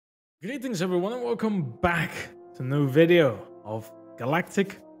Greetings everyone and welcome back to a new video of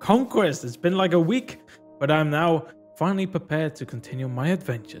Galactic Conquest. It's been like a week, but I'm now finally prepared to continue my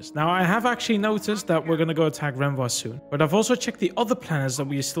adventures. Now I have actually noticed that we're gonna go attack Rhen Var soon, but I've also checked the other planets that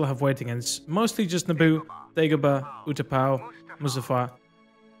we still have waiting, and it's mostly just Naboo, Dagobah, Utapau, Mustafar,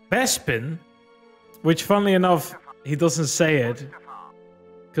 Bespin, which funnily enough, he doesn't say it,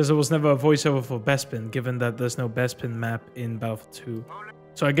 because there was never a voiceover for Bespin, given that there's no Bespin map in Battlefront 2.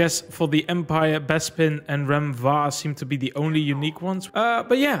 So I guess for the Empire, Bespin and Rhen Var seem to be the only unique ones.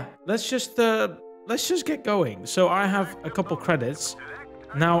 But yeah, let's just get going. So I have a couple credits.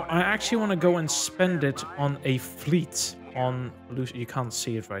 Now I actually want to go and spend it on a fleet on Felucia. You can't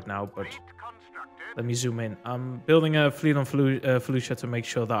see it right now, but let me zoom in. I'm building a fleet on Felucia to make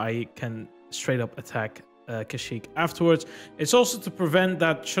sure that I can straight up attack Kashyyyk afterwards. It's also to prevent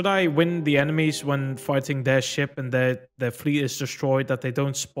that should I win the enemies when fighting their ship and their fleet is destroyed, that they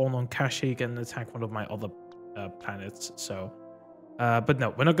don't spawn on Kashyyyk and attack one of my other planets. So but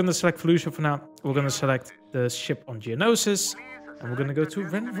no, we're not going to select Felucia for now. We're going to select the ship on Geonosis and we're going to go to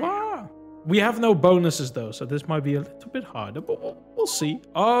Rhen Var. We have no bonuses though, so this might be a little bit harder, but we'll see.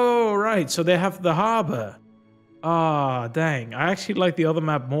 Oh right, so they have the harbor. Ah, dang, I actually like the other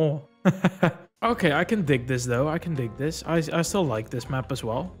map more. Okay, I can dig this though. I can dig this. I still like this map as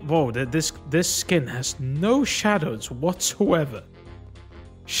well. Whoa, this skin has no shadows whatsoever.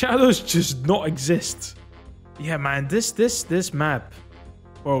 Shadows just not exist. Yeah, man, this map.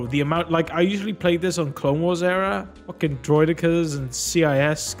 Whoa, the amount, like I usually play this on Clone Wars era, fucking droidicas and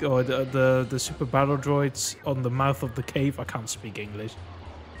CIS or the super battle droids on the mouth of the cave. I can't speak English.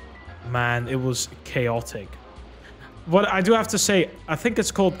 Man, it was chaotic. What I do have to say, I think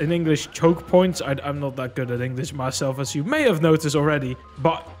it's called in English choke points. I'm not that good at English myself, as you may have noticed already.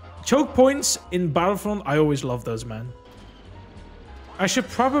 But choke points in Battlefront, I always love those, man. I should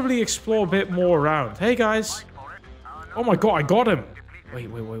probably explore a bit more around. Hey, guys. Oh my god, I got him.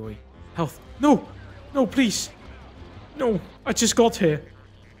 Wait. Health. No, please. No, I just got here.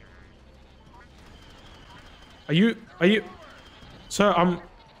 Are you? Sir, I'm...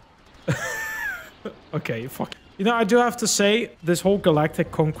 Okay, fuck. You know, I do have to say, this whole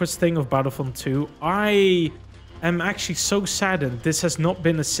Galactic Conquest thing of Battlefront 2, I am actually so saddened this has not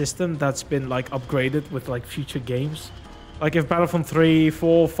been a system that's been, like, upgraded with, like, future games. Like, if Battlefront 3,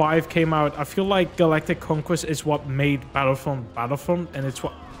 4, 5 came out, I feel like Galactic Conquest is what made Battlefront, and it's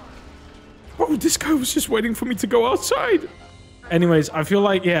what... Oh, this guy was just waiting for me to go outside! Anyways, I feel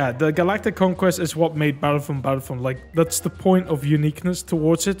like, yeah, the Galactic Conquest is what made Battlefront. Like, that's the point of uniqueness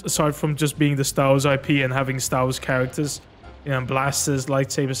towards it, aside from just being the Star Wars IP and having Star Wars characters, you know, blasters,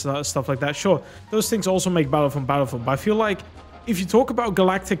 lightsabers, stuff like that. Sure, those things also make Battlefront, but I feel like if you talk about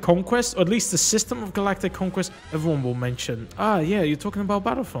Galactic Conquest, or at least the system of Galactic Conquest, everyone will mention, ah, yeah, you're talking about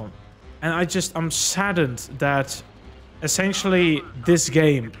Battlefront. And I'm saddened that essentially, this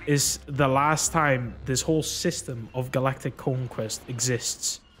game is the last time this whole system of Galactic Conquest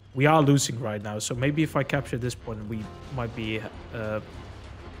exists. We are losing right now, so maybe if I capture this point, we might be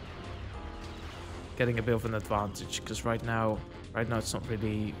getting a bit of an advantage, because right now it's not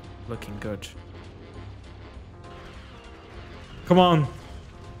really looking good. Come on,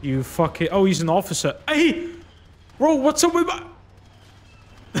 you fucking... Oh, he's an officer. Hey! Bro, what's up with my...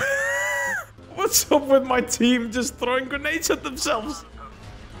 What's up with my team just throwing grenades at themselves?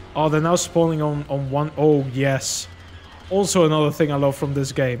 Oh, they're now spawning on one... Oh, yes. Also another thing I love from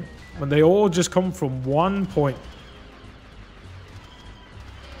this game. When they all just come from one point.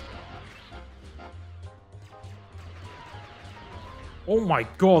 Oh my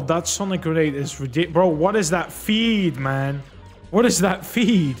god, that sonic grenade is ridiculous. Bro, what is that feed, man? What is that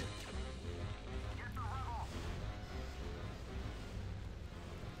feed?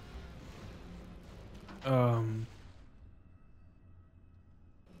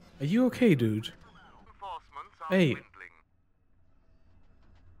 Are you okay, dude? Hey.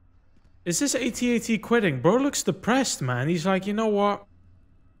 Is this AT-AT quitting? Bro looks depressed, man. He's like, you know what?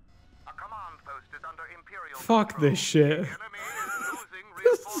 Fuck this shit.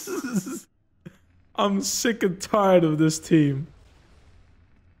 I'm sick and tired of this team.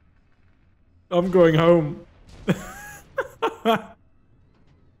 I'm going home.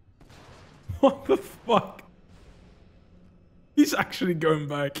 What the fuck? He's actually going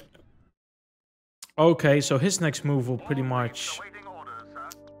back. Okay, so his next move will pretty much...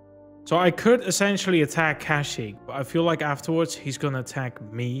 So I could essentially attack Kashyyyk, but I feel like afterwards he's gonna attack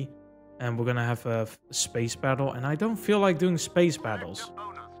me and we're gonna have a space battle, and I don't feel like doing space battles.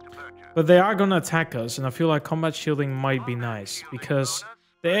 But they are gonna attack us, and I feel like combat shielding might be nice, because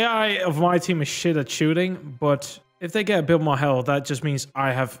the AI of my team is shit at shooting, but if they get a bit more health, that just means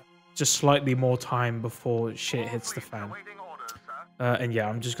I have just slightly more time before shit hits the fan. And yeah,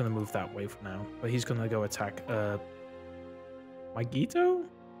 I'm just gonna move that way for now. But he's gonna go attack Mygeeto?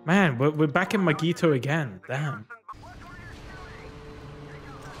 Man, we're back in Mygeeto again. Damn.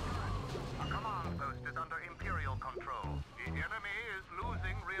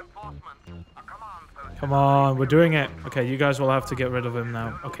 Come on, we're doing it. Okay, you guys will have to get rid of him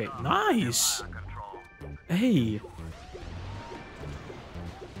now. Okay, nice. Hey.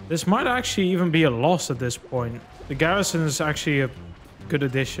 This might actually even be a loss at this point. The garrison is actually a good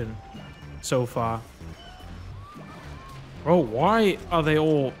addition so far. Bro, why are they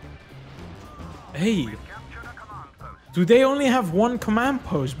all... Hey. Do they only have one command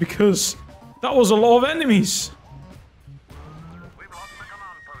post? Because that was a lot of enemies.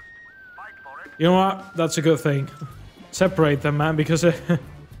 You know what? That's a good thing. Separate them, man, because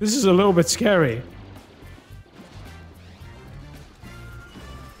this is a little bit scary.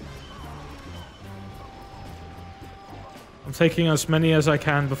 I'm taking as many as I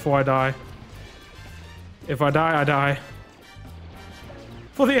can before I die. If I die, I die.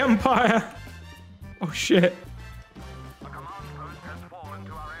 For the Empire! Oh shit.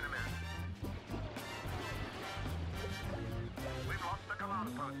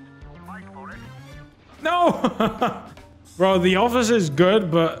 No! Bro, the office is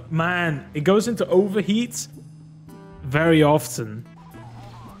good, but man, it goes into overheat very often.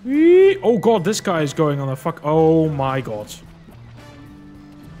 Oh god, this guy is going on a fuck. Oh my god.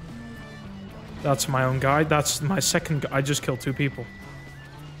 That's my own guy. That's my second guy. I just killed 2 people.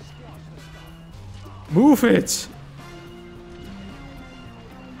 Move it!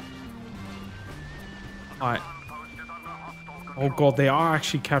 Alright. Oh god, they are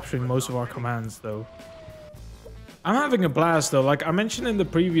actually capturing most of our commands though. I'm having a blast though. Like I mentioned in the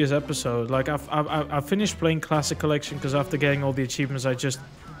previous episode, like I've finished playing Classic Collection because after getting all the achievements,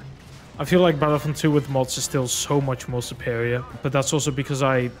 I feel like Battlefront 2 with mods is still so much more superior. But that's also because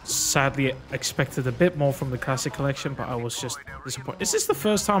I sadly expected a bit more from the Classic Collection, but I was just disappointed. Is this the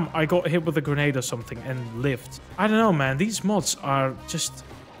first time I got hit with a grenade or something and lived? I don't know, man. These mods are just...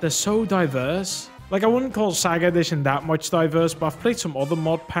 they're so diverse. Like, I wouldn't call Saga Edition that much diverse, but I've played some other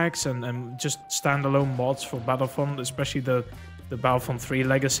mod packs and just standalone mods for Battlefront, especially the Battlefront 3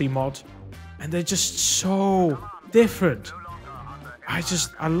 Legacy mod. And they're just so different.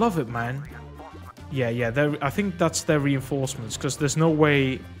 I love it, man. Yeah, I think that's their reinforcements, because there's no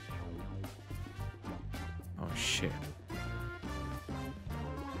way... Oh, shit.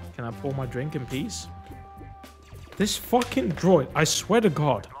 Can I pour my drink in peace? This fucking droid, I swear to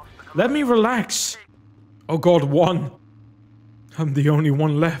God. Let me relax. Oh god, 1. I'm the only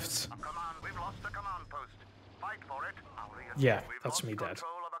one left. Yeah, that's me dead.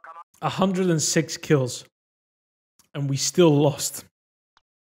 106 kills. And we still lost.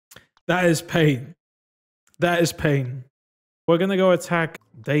 That is pain. That is pain. We're gonna go attack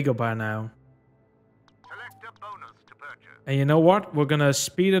Dagobah now. And you know what? We're gonna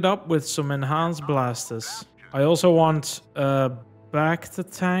speed it up with some enhanced blasters. I also want back to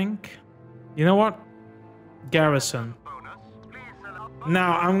tank. You know what? Garrison.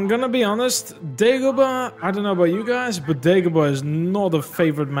 Now, I'm gonna be honest, Dagobah, I don't know about you guys, but Dagobah is not a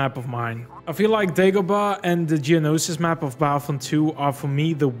favorite map of mine. I feel like Dagobah and the Geonosis map of Battlefront 2 are for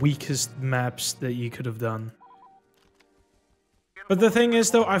me the weakest maps that you could have done. But the thing is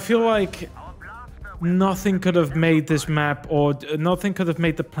though, I feel like nothing could have made this map, or nothing could have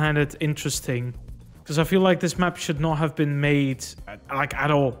made the planet interesting. Because I feel like this map should not have been made, like, at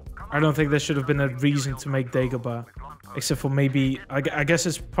all. I don't think there should have been a reason to make Dagobah. Except for maybe, I guess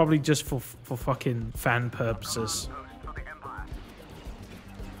it's probably just for fucking fan purposes.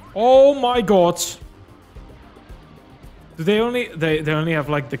 Oh my god! Do they only, they only have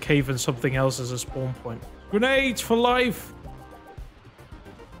like the cave and something else as a spawn point. Grenades for life!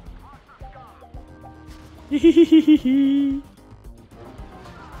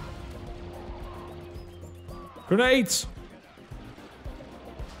 Grenades!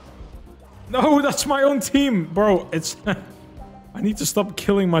 No, that's my own team, bro. It's... I need to stop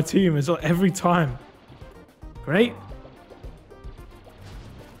killing my team. It's like every time. Great.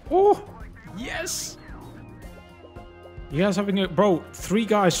 Oh, yes. You guys having a... Bro, 3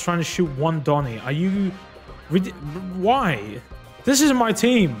 guys trying to shoot 1 Donnie. Are you... Why? This is my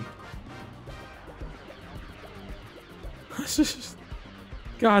team.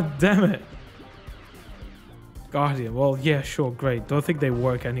 God damn it. Guardian. Well, yeah, sure, great. Don't think they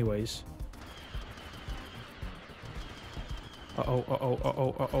work anyways.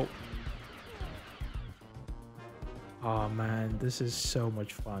 Uh-oh. Oh man, this is so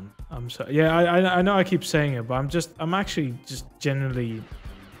much fun. I'm so... Yeah, I know I keep saying it, but I'm actually just genuinely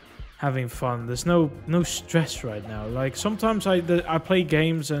having fun. There's no stress right now. Like sometimes I play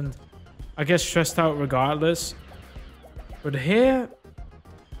games and I get stressed out regardless. But here,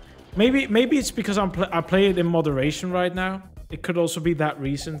 maybe it's because I play it in moderation right now. It could also be that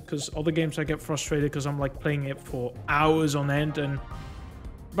reason, because other games I get frustrated because I'm like playing it for hours on end, and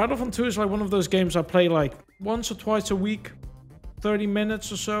Battlefront 2 is like one of those games I play like once or twice a week, 30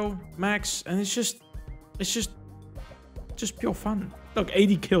 minutes or so max, and it's just pure fun. Look,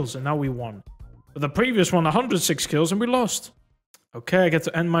 80 kills and now we won. But the previous one, 106 kills and we lost. Okay, I get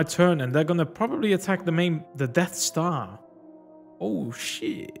to end my turn and they're gonna probably attack the Death Star. Oh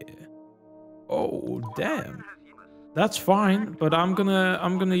shit. Oh damn. That's fine, but I'm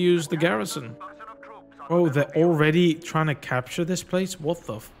gonna use the garrison. Oh, they're already trying to capture this place? What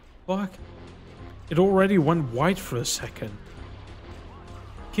the fuck? It already went white for a second.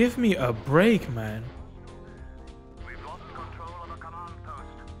 Give me a break, man.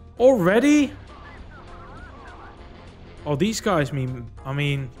 Already? Oh, these guys I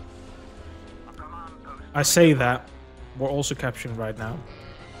mean, I say that. We're also capturing right now.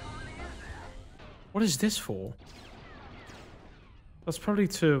 What is this for? That's probably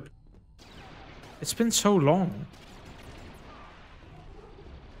to... It's been so long.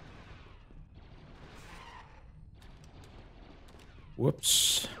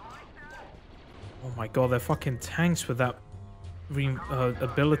 Whoops. Oh my god, they're fucking tanks with that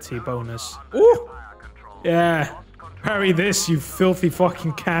ability bonus. Ooh! Yeah. Parry this, you filthy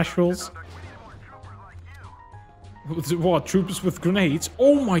fucking casuals. What? Troopers with grenades?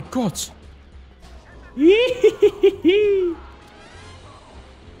 Oh my god!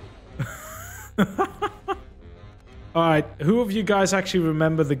 Alright, who of you guys actually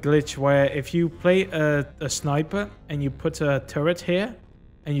remember the glitch where if you play a sniper and you put a turret here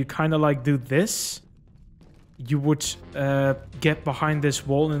and you kind of like do this, you would get behind this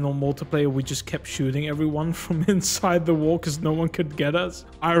wall, and on multiplayer we just kept shooting everyone from inside the wall because no one could get us?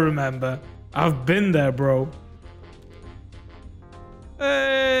 I remember. I've been there, bro.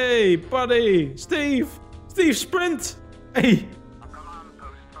 Hey, buddy! Steve! Steve, sprint! Hey!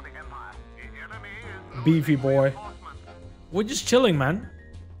 Beefy boy. We're just chilling, man.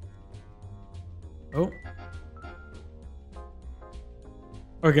 Oh.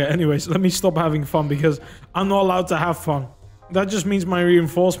 Okay, anyways, let me stop having fun because I'm not allowed to have fun. That just means my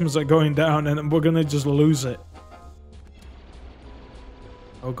reinforcements are going down and we're gonna just lose it.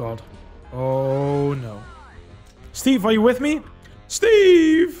 Oh god. Oh no. Steve, are you with me?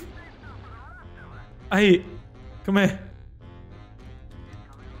 Steve! Hey, come here.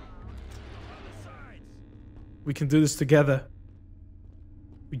 We can do this together.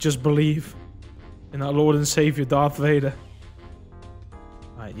 We just believe in our Lord and Savior, Darth Vader.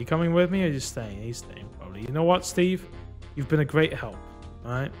 Alright, you coming with me or are you staying? He's staying, probably. You know what, Steve? You've been a great help.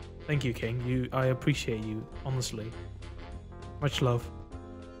 Alright? Thank you, King. I appreciate you, honestly. Much love.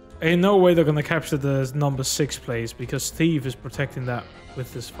 Ain't no way they're gonna capture the number 6 place because Steve is protecting that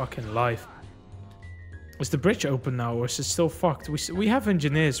with his fucking life. Is the bridge open now or is it still fucked? We have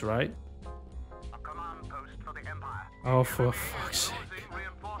engineers, right? Oh, for fuck's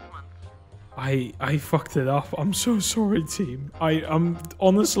sake. I fucked it up. I'm so sorry, team. I'm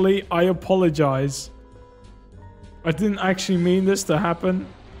honestly, I apologize. I didn't actually mean this to happen.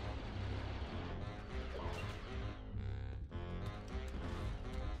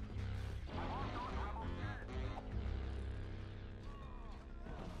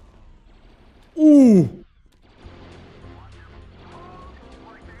 Ooh.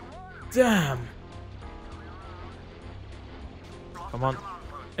 Damn. Come on.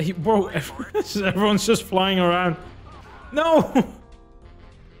 Hey, bro, everyone's just flying around. No!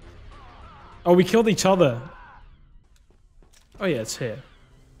 Oh, we killed each other. Oh yeah, it's here.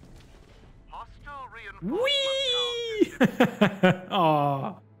 Whee!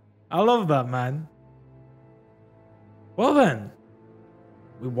 Oh, I love that, man. Well then,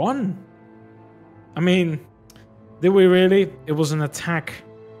 we won. I mean, did we really? It was an attack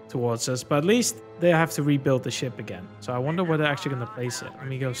towards us, but at least they have to rebuild the ship again. So I wonder where they're actually going to place it. Let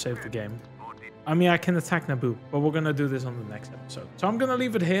me go save the game. I mean, I can attack Naboo, but we're going to do this on the next episode. So I'm going to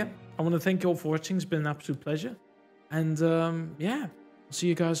leave it here. I want to thank you all for watching. It's been an absolute pleasure. And yeah, I'll see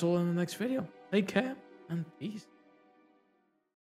you guys all in the next video. Take care and peace.